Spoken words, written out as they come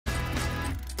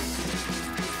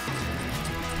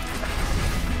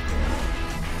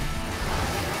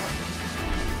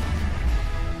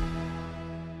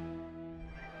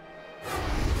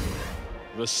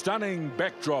the stunning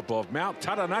backdrop of Mount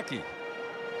Taranaki.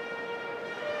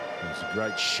 There's a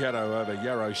great shadow over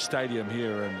Yarrow Stadium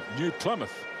here in New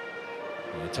Plymouth.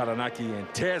 Taranaki and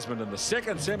Tasman in the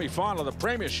second semi-final of the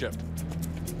Premiership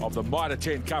of the Mitre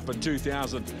 10 Cup in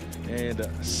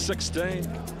 2016.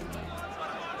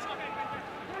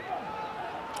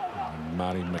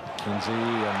 Marty McKenzie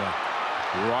on the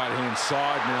right-hand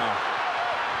side now.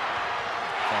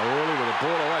 Early with the ball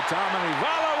away.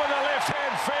 Tamanivalo with a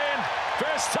left-hand fan.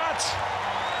 First touch.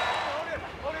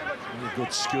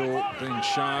 Good skill being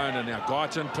shown, and now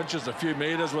Guyton pinches a few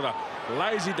metres with a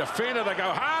lazy defender. They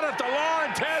go hard at the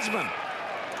line. Tasman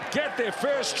get their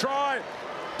first try,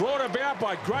 brought about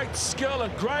by great skill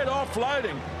and great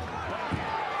offloading.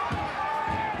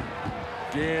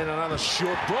 Again, another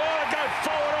short ball to go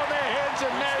forward on their heads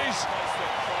and knees.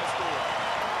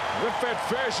 If at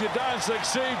first you don't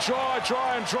succeed, try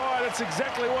and try. That's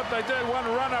exactly what they did. One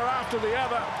runner after the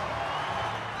other.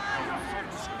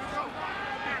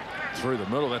 Through the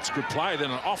middle, that's good play. Then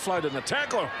an offload in the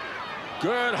tackle.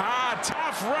 Good, hard,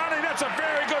 tough running. That's a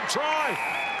very good try.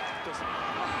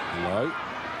 Low.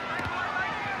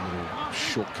 Little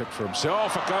short kick for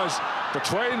himself. It goes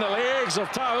between the legs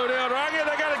of Taranaki.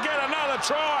 They're going to get another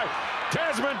try.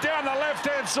 Tasman down the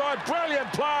left-hand side.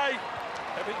 Brilliant play.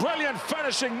 Brilliant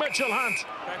finishing, Mitchell Hunt.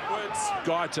 Backwards.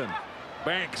 Guyton.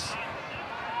 Banks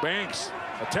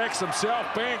attacks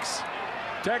himself. Banks.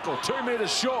 Tackle 2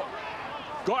 metres short.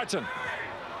 Guyton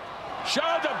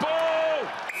showed the ball.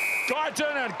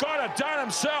 Guyton had got it done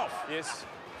himself. Yes.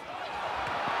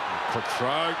 Quick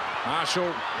throw. Marshall.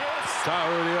 Yes.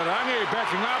 Taranaki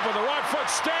backing up with the right foot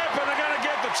step, and they're going to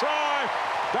get the try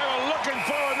they were looking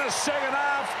for in the second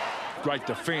half. Great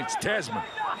defence, Tasman.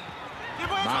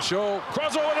 Marshall,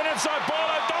 Croswell with an inside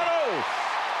ball, O'Donnell.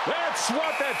 That's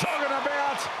what they're talking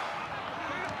about.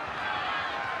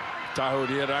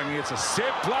 Taranaki, it's a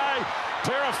set play.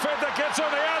 Perifeta gets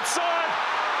on the outside.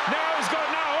 Now he's got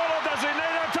no hold. Does he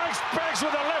need it? Takes backs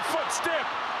with a left foot step.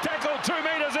 Tackle 2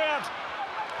 metres out.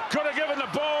 Could have given the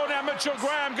ball. Now Mitchell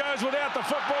Graham goes without the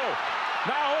football.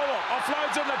 No hold.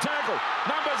 Offloads in the tackle.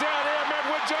 Numbers out here. Matt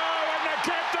Widjoe and the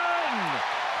captain.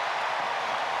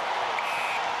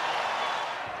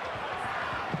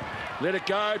 Let it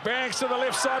go. Banks to the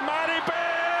left side. Marty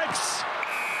Banks.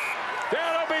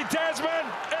 That'll be Tasman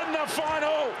in the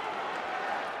final.